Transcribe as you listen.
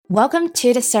Welcome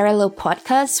to the Sarah Low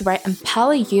podcast, where I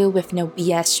empower you with no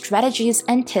BS strategies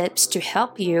and tips to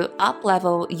help you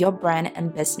up-level your brand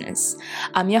and business.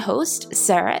 I'm your host,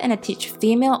 Sarah, and I teach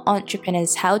female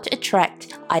entrepreneurs how to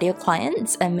attract ideal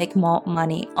clients and make more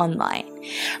money online.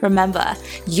 Remember,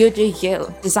 you do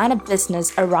you. Design a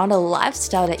business around a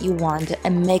lifestyle that you want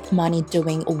and make money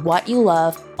doing what you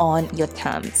love on your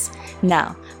terms.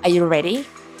 Now, are you ready?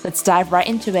 Let's dive right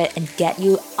into it and get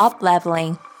you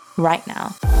up-leveling right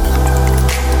now.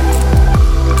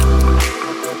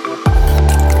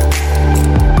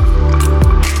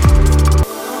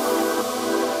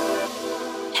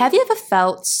 Have you ever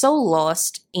felt so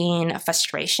lost in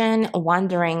frustration,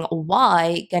 wondering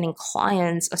why getting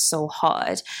clients are so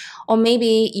hard? Or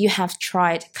maybe you have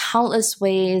tried countless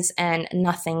ways and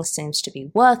nothing seems to be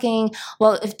working.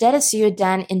 Well, if that is you,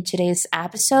 then in today's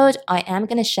episode, I am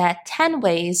going to share 10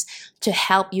 ways to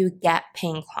help you get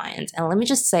paying clients. And let me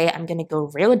just say, I'm going to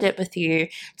go real deep with you,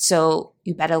 so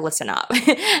you better listen up.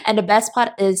 And the best part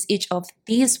is each of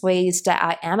these ways that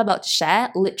I am about to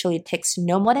share literally takes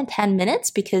no more than 10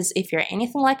 minutes, because if you're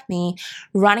anything like me,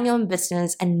 running your own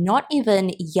business and not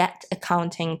even yet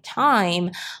accounting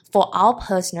time for our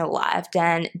personal life,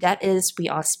 then that is, we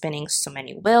are spinning so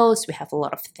many wheels. We have a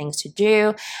lot of things to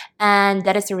do. And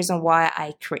that is the reason why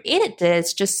I created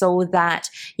this, just so that,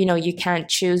 you can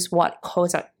choose what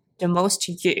calls out the most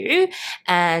to you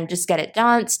and just get it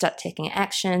done, start taking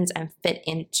actions and fit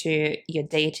into your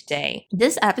day-to-day.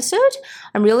 This episode,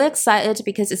 I'm really excited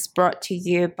because it's brought to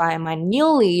you by my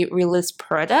newly released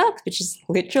product, which is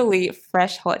literally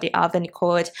fresh hot the oven,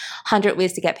 called 100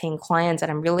 Ways to Get Paying Clients. And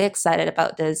I'm really excited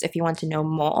about this. If you want to know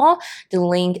more, the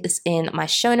link is in my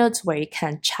show notes where you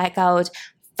can check out,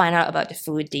 find out about the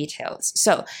full details.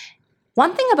 So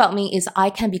one thing about me is I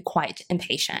can be quite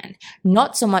impatient,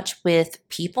 not so much with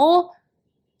people,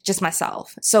 just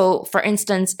myself. So for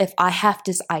instance, if I have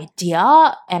this idea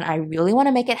and I really want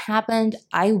to make it happen,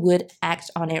 I would act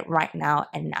on it right now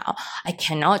and now. I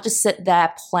cannot just sit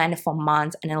there, plan for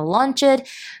months and then launch it.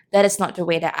 That is not the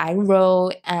way that I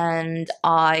roll, and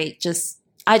I just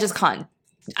can't.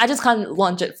 I just can't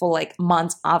launch it for like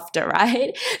months after,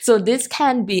 right? So this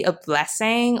can be a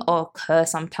blessing or a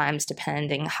curse sometimes,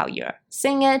 depending how you're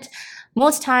seeing it.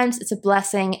 Most times it's a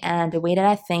blessing, and the way that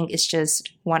I think is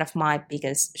just one of my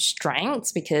biggest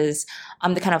strengths, because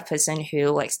I'm the kind of person who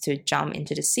likes to jump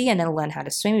into the sea and then learn how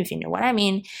to swim, if you know what I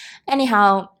mean.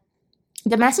 Anyhow,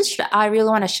 the message that I really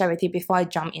want to share with you before I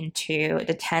jump into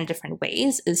the 10 different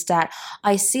ways is that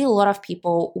I see a lot of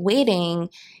people waiting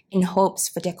in hopes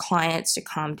for their clients to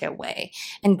come their way.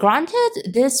 And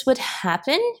granted, this would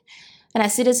happen, and I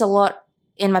see this a lot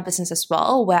in my business as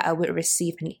well, where I would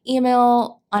receive an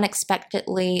email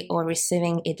unexpectedly or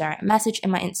receiving a direct message in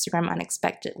my Instagram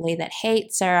unexpectedly that, hey,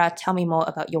 Sarah, tell me more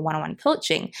about your one-on-one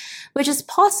coaching, which is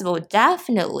possible,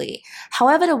 definitely.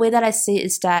 However, the way that I see it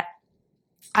is that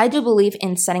I do believe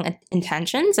in setting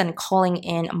intentions and calling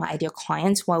in my ideal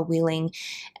clients who are willing,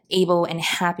 able, and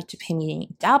happy to pay me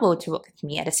double to work with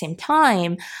me. At the same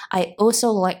time, I also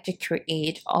like to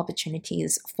create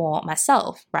opportunities for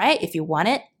myself, right? If you want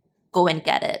it, go and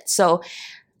get it. So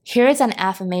here is an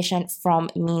affirmation from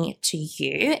me to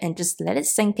you, and just let it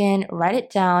sink in, write it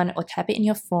down or type it in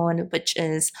your phone, which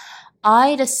is,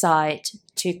 I decide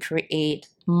to create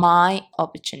my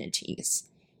opportunities.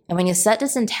 And when you set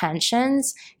these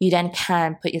intentions, you then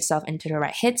can put yourself into the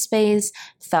right headspace,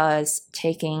 thus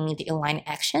taking the aligned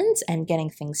actions and getting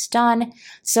things done.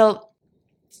 So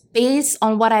based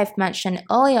on what I've mentioned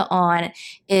earlier on,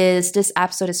 is this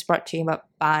episode is brought to you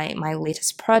by my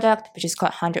latest product, which is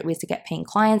called 100 Ways to Get Paying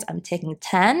Clients. I'm taking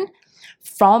 10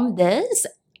 from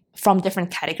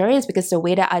different categories, because the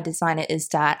way that I design it is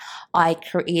that I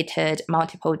created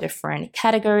multiple different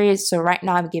categories. So right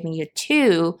now I'm giving you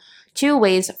two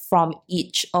ways from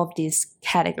each of these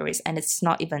categories, and it's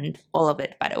not even all of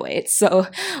it, by the way. So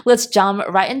let's jump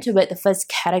right into it. The first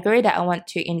category that I want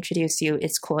to introduce you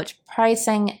is called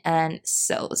pricing and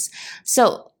sales.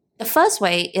 So the first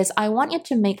way is, I want you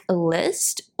to make a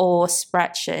list or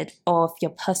spreadsheet of your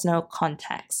personal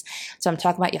contacts. So I'm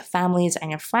talking about your families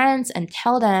and your friends, and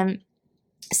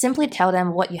simply tell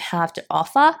them what you have to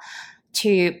offer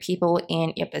to people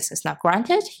in your business. Now,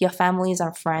 granted, your families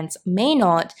and friends may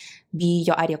not be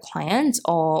your ideal clients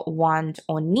or want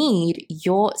or need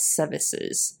your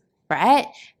services, right?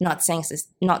 Not saying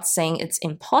it's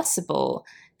impossible.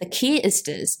 the key is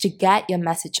this, to get your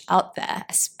message out there,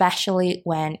 especially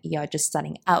when you're just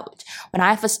starting out. When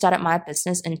I first started my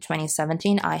business in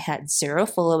 2017, I had 0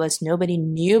 followers. Nobody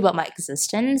knew about my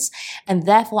existence. And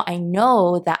therefore, I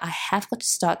know that I have got to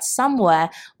start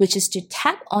somewhere, which is to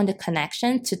tap on the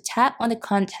connection, to tap on the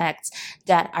contacts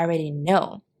that I already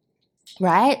know.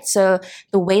 Right? So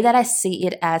the way that I see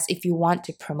it as, if you want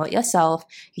to promote yourself,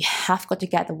 you have got to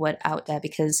get the word out there,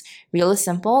 because really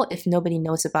simple, if nobody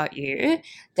knows about you,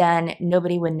 then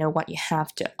nobody will know what you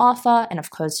have to offer. And of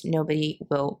course, nobody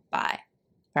will buy.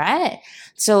 Right?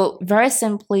 So very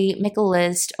simply, make a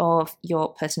list of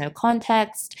your personal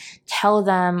contacts, tell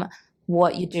them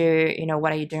what you do,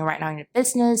 what are you doing right now in your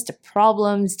business, the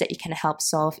problems that you can help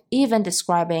solve, even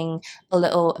describing a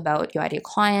little about your ideal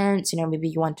clients. Maybe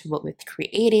you want to work with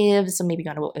creatives, or maybe you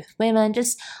want to work with women.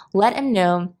 Just let them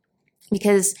know,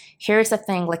 because here's the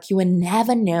thing, like, you will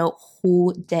never know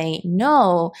who they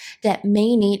know that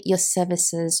may need your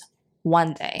services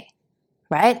one day.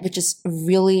 Right? Which is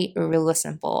really, really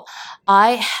simple.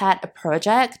 I had a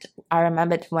project. I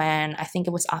remembered when, I think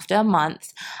it was after a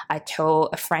month, I told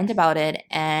a friend about it,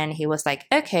 and he was like,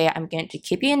 okay, I'm going to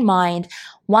keep you in mind.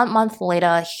 1 month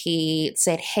later, he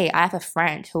said, hey, I have a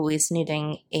friend who is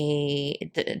needing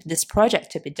this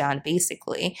project to be done,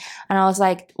 basically. And I was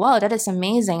like, wow, that is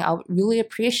amazing. I would really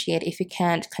appreciate if you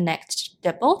can connect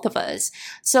the both of us.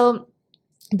 So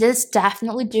this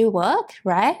definitely do work,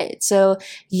 right? So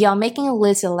you're making a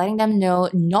list, you're letting them know,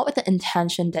 not with the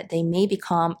intention that they may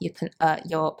become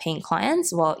your paying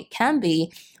clients. Well, it can be.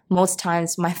 Most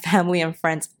times my family and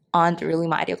friends aren't really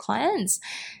my ideal clients,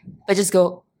 but just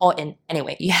go all in.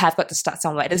 Anyway, you have got to start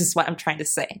somewhere. This is what I'm trying to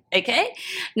say, okay?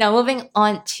 Now, moving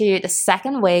on to the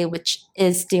second way, which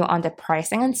is still on the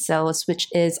pricing and sales, which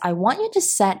is, I want you to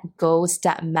set goals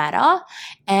that matter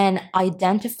and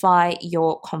identify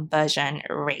your conversion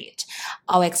rate.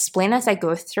 I'll explain as I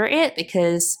go through it,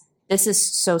 because this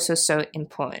is so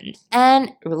important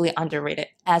and really underrated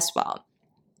as well.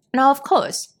 Now, of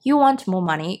course, you want more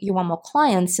money, you want more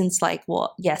clients since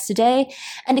yesterday.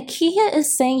 And the key here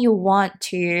is saying you want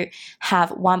to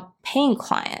have one paying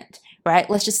client, right?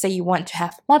 Let's just say you want to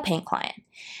have one paying client.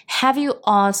 Have you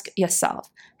asked yourself,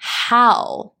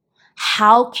 how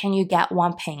can you get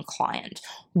one paying client?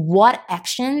 What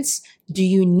actions do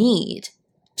you need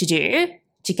to do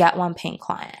to get one paying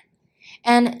client?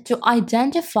 And to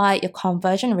identify your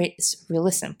conversion rate is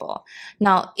really simple.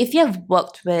 Now, if you have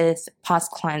worked with past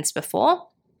clients before,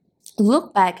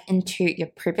 look back into your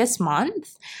previous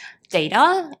month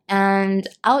data, and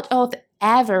out of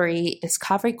every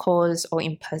discovery calls or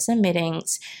in-person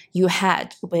meetings you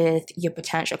had with your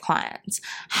potential clients,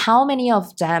 how many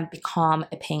of them become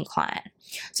a paying client?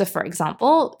 So for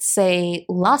example, say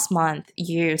last month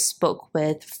you spoke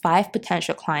with 5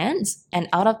 potential clients, and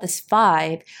out of this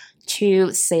 5,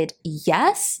 2 said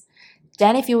yes.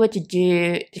 Then if you were to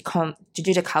do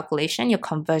the calculation, your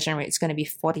conversion rate is going to be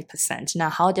 40%. Now,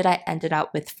 how did I end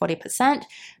up with 40%?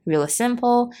 Really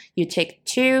simple. You take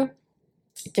 2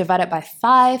 divided by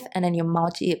 5, and then you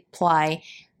multiply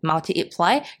by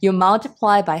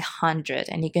 100,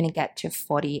 and you're going to get to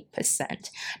 40%.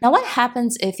 Now, what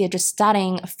happens if you're just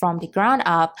starting from the ground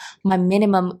up? My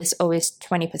minimum is always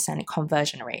 20%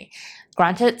 conversion rate.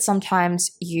 Granted,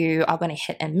 sometimes you are going to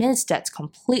hit and miss. That's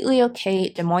completely okay.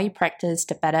 The more you practice,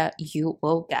 the better you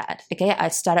will get. Okay, I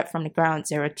started from the ground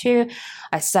 0 to,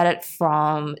 I started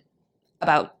from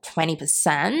about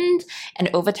 20%, and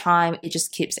over time it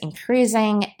just keeps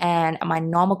increasing, and my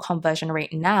normal conversion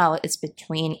rate now is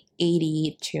between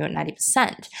 80 to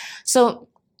 90%. So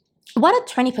what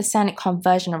a 20%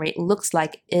 conversion rate looks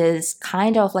like is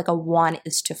kind of like a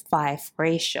 1:5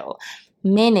 ratio,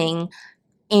 meaning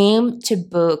aim to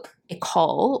book a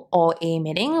call or a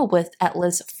meeting with at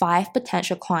least 5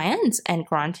 potential clients, and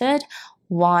granted,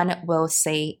 1 will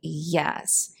say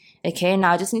yes. Okay,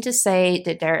 now I just need to say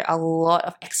that there are a lot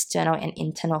of external and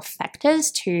internal factors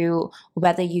to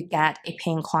whether you get a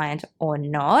paying client or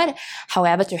not.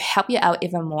 However, to help you out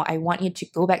even more, I want you to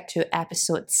go back to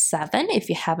episode 7 if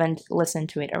you haven't listened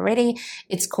to it already.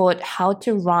 It's called How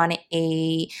to Run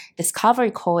a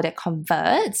Discovery Call That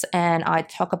Converts, and I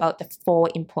talk about the 4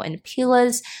 important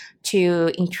pillars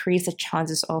to increase the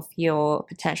chances of your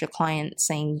potential client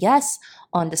saying yes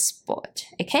on the spot.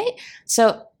 Okay,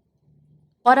 so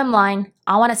bottom line,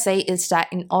 I want to say is that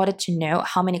in order to know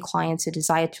how many clients you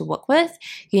desire to work with,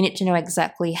 you need to know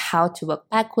exactly how to work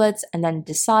backwards and then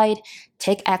decide,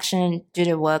 take action, do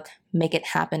the work, make it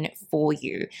happen for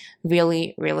you.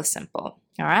 Really, really simple.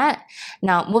 All right.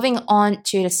 Now, moving on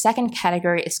to the second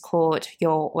category is called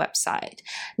your website.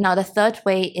 Now, the third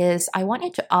way is I want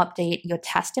you to update your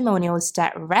testimonials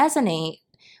that resonate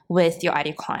with your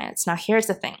ideal clients. Now, here's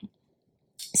the thing.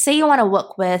 Say you want to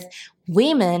work with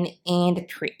women in the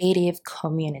creative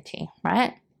community,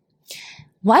 right?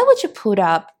 Why would you put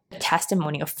up a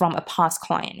testimonial from a past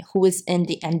client who is in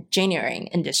the engineering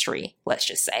industry, let's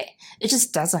just say? It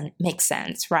just doesn't make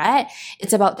sense, right?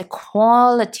 It's about the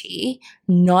quality,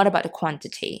 not about the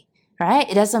quantity. Right?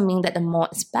 It doesn't mean that the more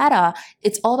is better.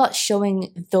 It's all about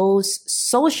showing those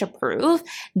social proof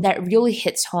that really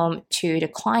hits home to the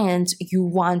clients you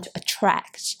want to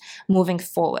attract moving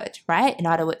forward, right? In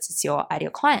other words, it's your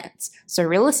ideal clients. So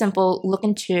really simple, look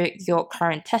into your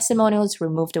current testimonials,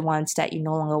 remove the ones that you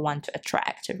no longer want to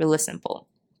attract. Really simple.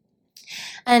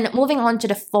 And moving on to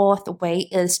the fourth way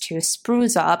is to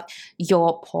spruce up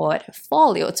your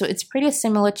portfolio. So it's pretty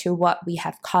similar to what we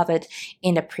have covered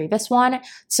in the previous one.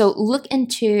 So look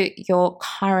into your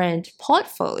current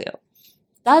portfolio.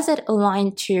 Does it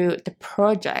align to the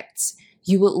projects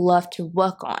you would love to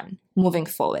work on moving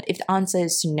forward? If the answer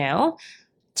is no,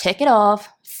 take it off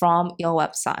from your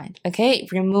website, okay?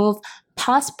 Remove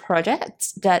past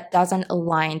projects that doesn't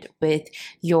align with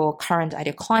your current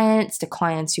ideal clients, the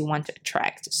clients you want to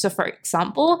attract. So for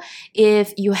example,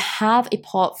 if you have a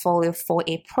portfolio for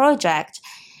a project,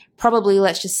 probably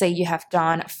let's just say you have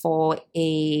done for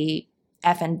a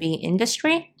F&B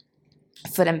industry,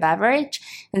 food and beverage,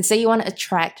 and say you want to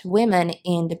attract women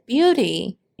in the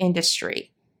beauty industry.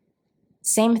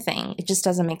 Same thing, it just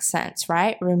doesn't make sense,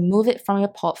 right? Remove it from your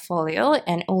portfolio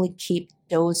and only keep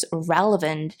those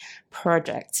relevant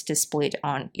projects displayed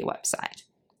on your website.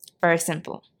 Very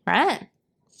simple, right?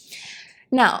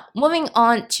 Now, moving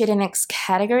on to the next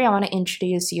category, I want to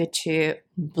introduce you to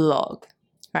blog,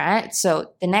 right?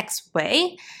 So the next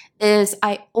way is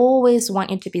I always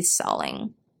want you to be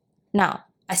selling. Now,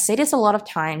 I say this a lot of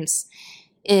times,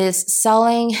 is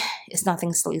selling is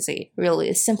nothing sleazy, really.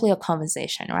 It's simply a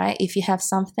conversation, right? If you have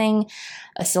something,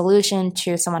 a solution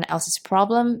to someone else's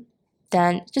problem,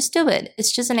 then just do it.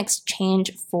 It's just an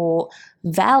exchange for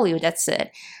value, that's it.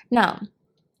 Now,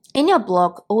 in your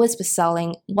blog, always be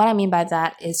selling. What I mean by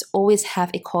that is always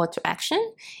have a call to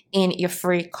action in your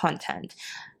free content.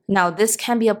 Now, this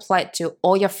can be applied to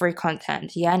all your free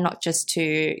content, not just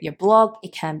to your blog.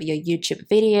 It can be your YouTube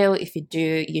video. If you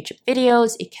do YouTube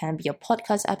videos, it can be your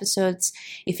podcast episodes.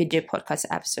 If you do podcast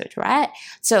episodes, right?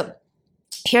 So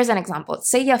here's an example.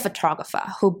 Say you're a photographer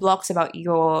who blogs about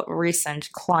your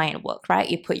recent client work, right?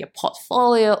 You put your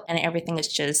portfolio and everything is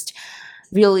just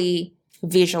really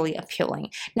visually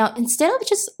appealing. Now, instead of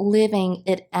just leaving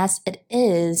it as it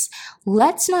is,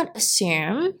 let's not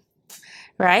assume,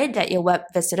 right, that your web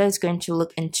visitor is going to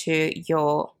look into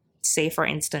your, say for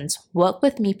instance, work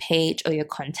with me page or your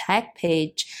contact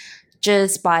page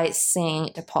just by seeing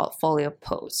the portfolio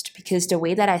post. Because the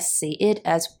way that I see it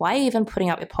as, why even putting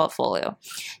up a portfolio?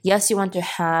 Yes, you want to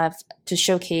have to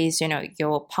showcase,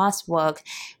 your past work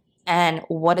and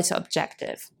what is your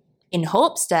objective, in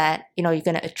hopes that, you're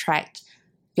going to attract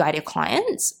your ideal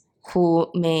clients who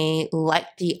may like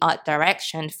the art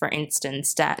direction, for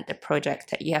instance, that the project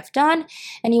that you have done,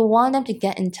 and you want them to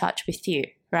get in touch with you,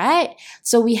 right?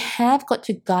 So we have got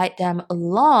to guide them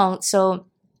along. So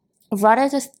rather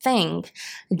than think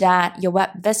that your web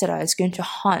visitor is going to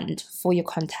hunt for your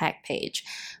contact page,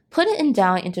 put it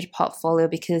down into the portfolio,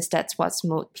 because that's what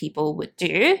most people would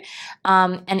do.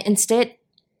 And instead,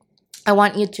 I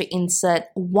want you to insert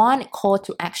one call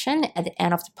to action at the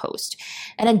end of the post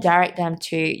and then direct them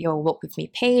to your Work With Me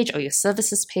page or your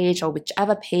services page or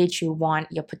whichever page you want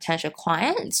your potential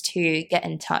clients to get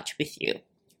in touch with you.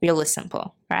 Really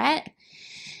simple, right?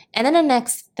 And then the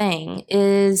next thing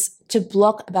is to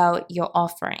blog about your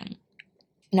offering.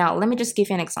 Now, let me just give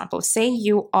you an example. Say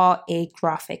you are a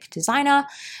graphic designer.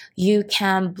 You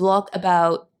can blog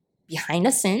about behind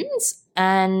the scenes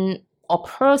and or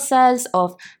process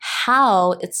of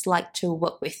how it's like to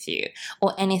work with you,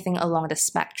 or anything along the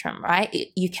spectrum, right?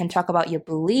 You can talk about your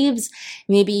beliefs.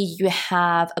 Maybe you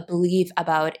have a belief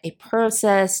about a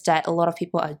process that a lot of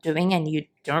people are doing and you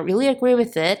don't really agree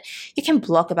with it. You can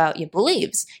blog about your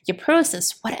beliefs, your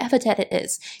process, whatever that it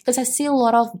is. Because I see a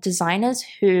lot of designers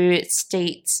who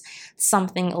states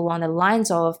something along the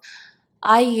lines of,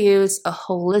 I use a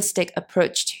holistic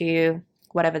approach to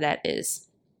whatever that is.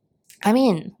 I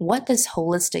mean, what does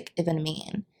holistic even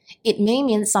mean? It may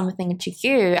mean something to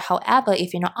you. However,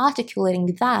 if you're not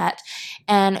articulating that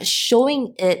and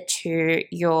showing it to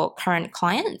your current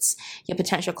clients, your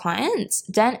potential clients,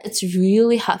 then it's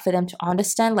really hard for them to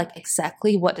understand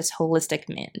exactly what this holistic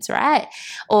means, right?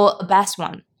 Or a best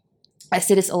one. I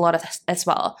see this a lot as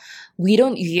well. We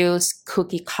don't use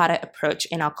cookie cutter approach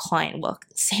in our client work.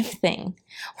 Same thing.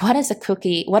 What is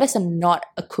a not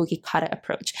a cookie cutter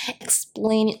approach?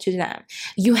 Explain it to them.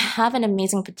 You have an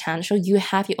amazing potential. You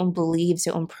have your own beliefs,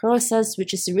 your own process,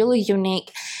 which is really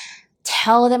unique.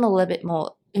 Tell them a little bit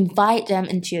more. Invite them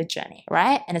into your journey,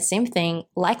 right? And the same thing,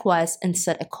 likewise,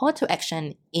 insert a call to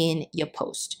action in your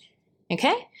post.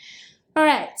 Okay? All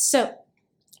right. So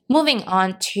moving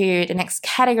on to the next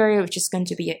category, which is going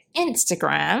to be your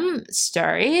Instagram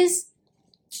stories.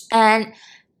 And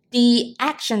the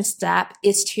action step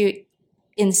is to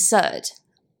insert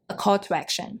a call to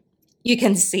action. You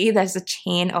can see there's a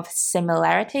chain of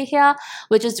similarity here,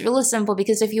 which is really simple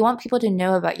because if you want people to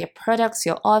know about your products,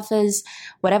 your offers,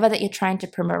 whatever that you're trying to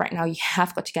promote right now, you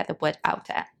have got to get the word out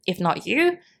there. If not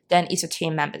you, then it's your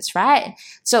team members, right?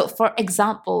 So for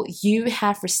example, you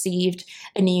have received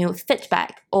a new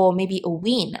feedback or maybe a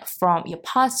win from your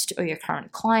past or your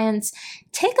current clients.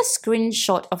 Take a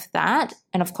screenshot of that.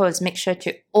 And of course, make sure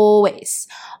to always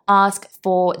ask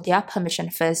for their permission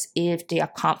first if they are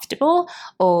comfortable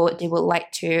or they would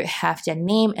like to have their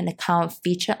name and account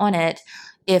featured on it.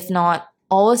 If not,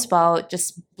 always well,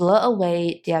 just blur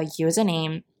away their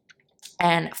username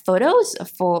and photos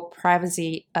for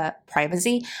privacy, oh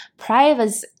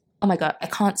my God, I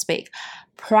can't speak.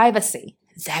 Privacy,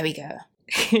 there we go,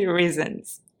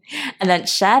 reasons. And then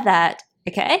share that,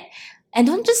 okay? And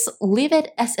don't just leave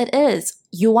it as it is.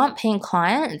 You want paying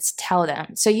clients, tell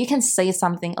them. So you can say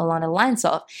something along the lines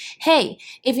of, hey,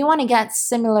 if you want to get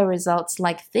similar results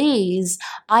like these,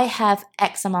 I have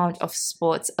X amount of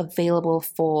sports available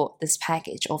for this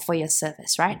package or for your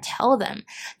service, right? Tell them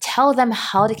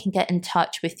how they can get in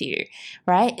touch with you,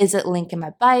 right? Is it link in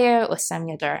my bio or send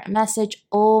me a direct message?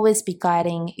 Always be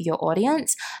guiding your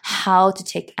audience how to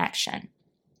take action,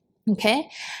 okay?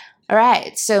 All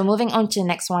right, so moving on to the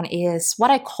next one is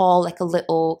what I call like a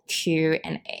little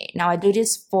Q&A. Now, I do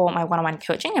this for my one-on-one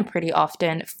coaching and pretty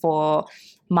often for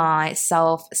my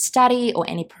self-study or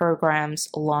any programs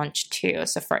launched too.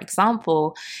 So for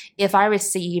example, if I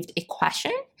received a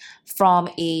question from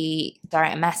a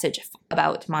direct message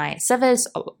about my service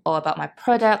or about my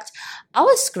product, I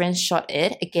will screenshot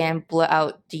it, again, blur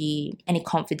out any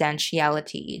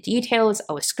confidentiality details.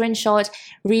 I will screenshot,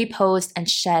 repost, and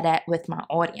share that with my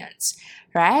audience,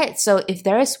 right? So if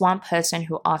there is one person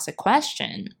who asks a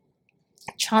question,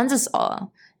 chances are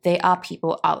there are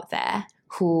people out there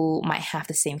who might have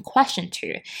the same question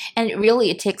too. And really,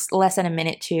 it takes less than a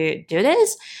minute to do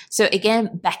this. So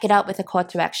again, back it up with a call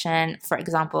to action. For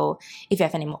example, if you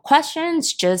have any more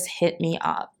questions, just hit me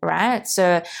up, right?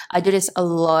 So I do this a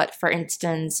lot. For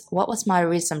instance, what was my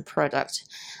recent product?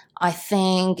 I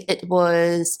think it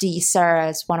was the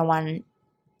Sarah's one-on-one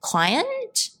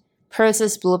client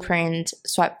process blueprint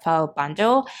swipe file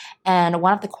bundle. And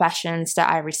one of the questions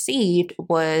that I received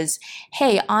was,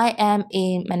 hey, I am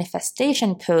a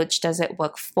manifestation coach. Does it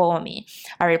work for me?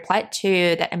 I replied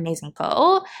to that amazing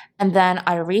girl, and then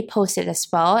I reposted as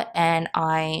well. And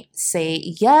I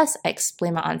say, yes, I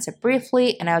explain my answer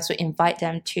briefly. And I also invite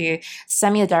them to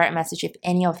send me a direct message if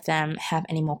any of them have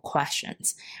any more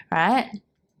questions, right?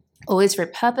 Always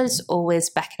repurpose,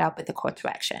 always back it up with a call to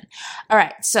action. All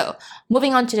right, so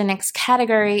moving on to the next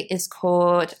category is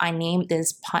called, I named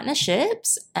this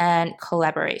partnerships and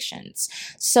collaborations.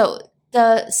 So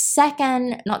the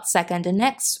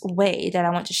next way that I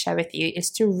want to share with you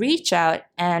is to reach out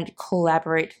and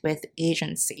collaborate with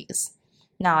agencies.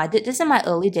 Now, I did this in my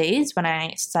early days when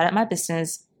I started my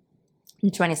business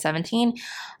in 2017.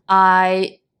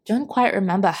 I don't quite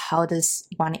remember how this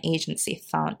one agency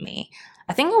found me.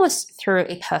 I think it was through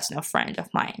a personal friend of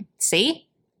mine. See,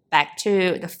 back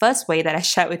to the first way that I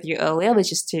shared with you earlier,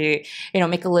 which is to,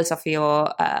 make a list of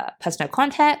your personal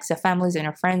contacts, your families and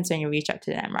your friends, and you reach out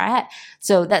to them, right?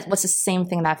 So that was the same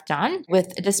thing that I've done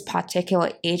with this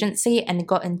particular agency and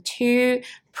gotten 2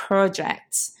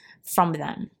 projects from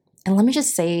them. And let me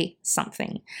just say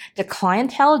something. The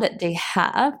clientele that they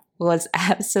have was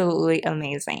absolutely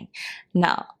amazing.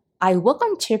 Now, I work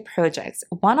on 2 projects,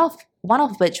 one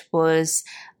of which was,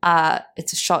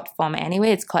 it's a short form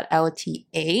anyway, it's called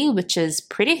LTA, which is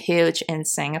pretty huge in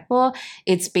Singapore.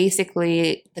 It's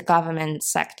basically the government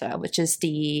sector, which is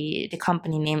the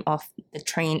company name of the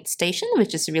train station,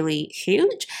 which is really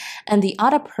huge. And the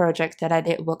other project that I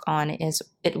did work on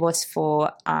was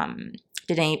for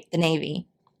the Navy.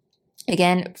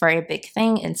 Again, very big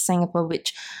thing in Singapore,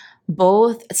 which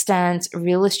both stands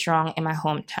really strong in my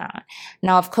hometown.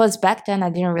 Now, of course, back then I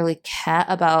didn't really care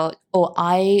about,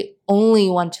 I only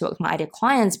want to work with my ideal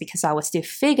clients because I was still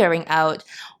figuring out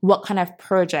what kind of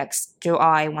projects do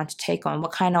I want to take on,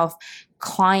 what kind of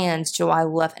clients do I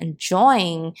love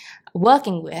enjoying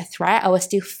working with, right? I was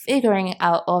still figuring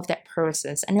out all of that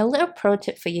process. And a little pro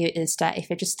tip for you is that if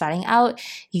you're just starting out,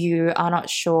 you are not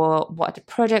sure what the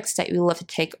projects that you love to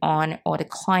take on or the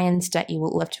clients that you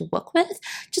would love to work with,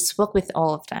 just work with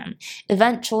all of them.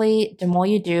 Eventually, the more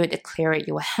you do, the clearer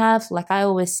you will have. Like I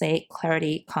always say,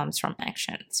 clarity comes from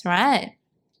actions, right?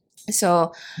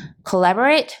 So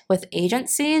collaborate with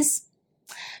agencies.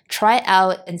 Try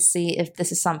out and see if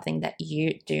this is something that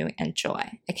you do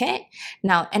enjoy, okay?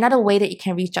 Now, another way that you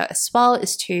can reach out as well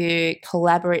is to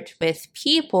collaborate with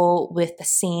people with the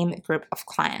same group of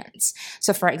clients.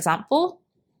 So for example,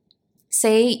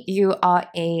 say you are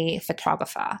a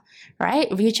photographer, right?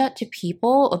 Reach out to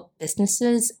people or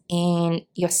businesses in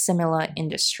your similar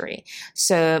industry.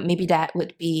 So maybe that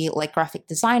would be like graphic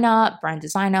designer, brand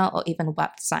designer, or even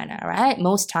web designer, right?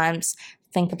 Most times,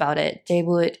 think about it, they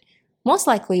would most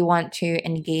likely want to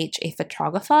engage a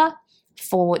photographer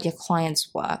for your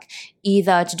client's work,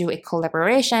 either to do a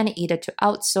collaboration, either to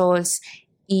outsource,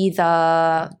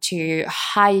 either to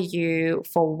hire you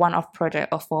for one-off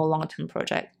project or for a long-term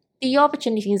project. The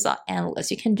opportunities are endless.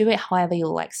 You can do it however you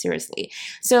like, seriously.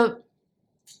 So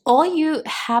all you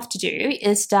have to do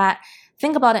is that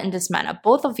think about it in this manner.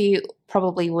 Both of you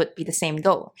probably would be the same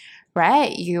goal,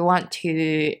 right? You want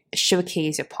to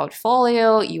showcase your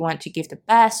portfolio, you want to give the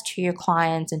best to your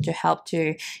clients and to help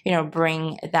to,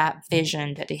 bring that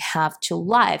vision that they have to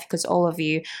life, because all of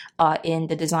you are in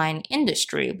the design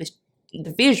industry with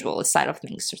the visual side of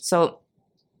things. So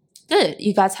good,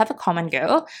 you guys have a common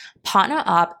goal, partner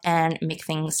up and make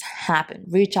things happen.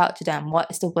 Reach out to them.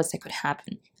 What is the worst that could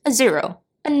happen? A zero,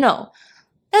 a no.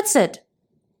 That's it.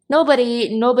 Nobody,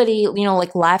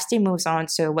 like life still moves on.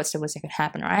 So what's the worst that could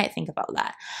happen, right? Think about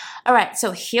that. All right,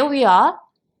 so here we are.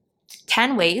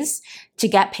 10 ways to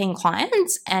get paying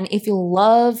clients. And if you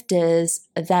love this,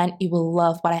 then you will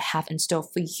love what I have in store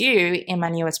for you in my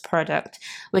newest product,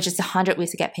 which is 100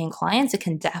 ways to get paying clients. It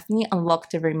can definitely unlock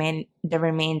the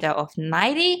remainder of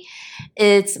 90.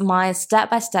 It's my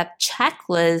step-by-step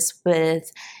checklist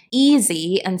with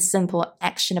easy and simple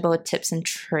actionable tips and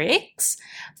tricks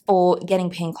for getting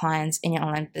paying clients in your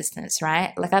online business,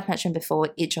 right? Like I've mentioned before,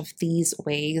 each of these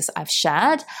ways I've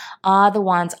shared are the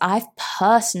ones I've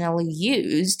personally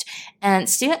used and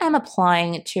still am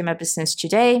applying to my business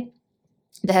today.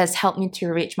 That has helped me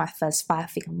to reach my first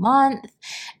 5-figure month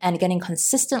and getting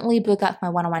consistently booked up my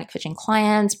one-on-one coaching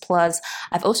clients. Plus,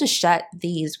 I've also shared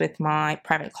these with my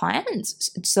private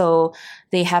clients. So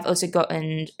they have also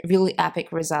gotten really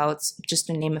epic results, just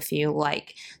to name a few.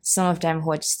 Like some of them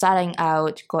who are just starting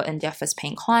out gotten their first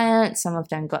paying client. Some of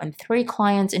them gotten 3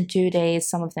 clients in 2 days.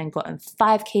 Some of them gotten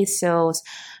 5K sales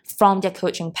from their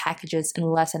coaching packages in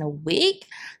less than a week.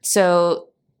 So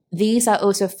these are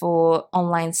also for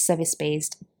online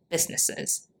service-based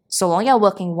businesses. So long you're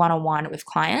working one-on-one with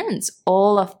clients,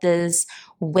 all of these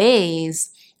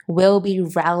ways will be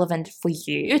relevant for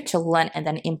you to learn and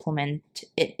then implement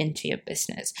it into your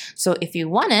business. So if you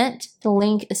want it, the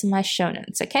link is in my show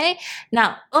notes, okay?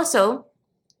 Now, also,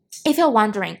 if you're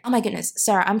wondering, oh my goodness,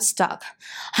 Sarah, I'm stuck.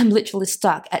 I'm literally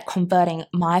stuck at converting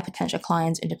my potential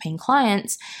clients into paying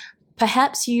clients.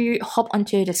 Perhaps you hop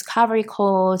onto a discovery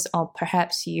course or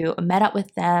perhaps you met up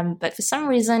with them, but for some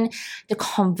reason, the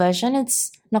conversation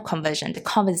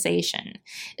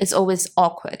is always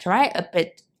awkward, right? A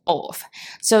bit off.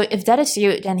 So if that is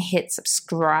you, then hit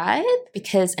subscribe,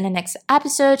 because in the next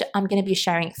episode, I'm going to be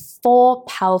sharing 4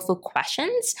 powerful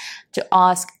questions to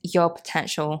ask your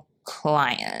potential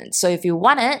client. So if you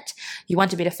want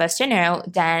to be the first to know,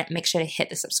 then make sure to hit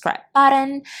the subscribe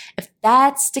button. If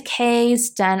that's the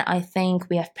case, then I think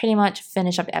we have pretty much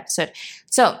finished up the episode.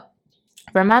 So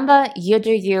remember, you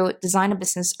do you, design a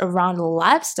business around the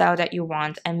lifestyle that you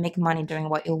want and make money doing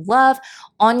what you love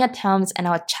on your terms, and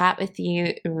I'll chat with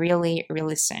you really,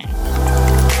 really soon.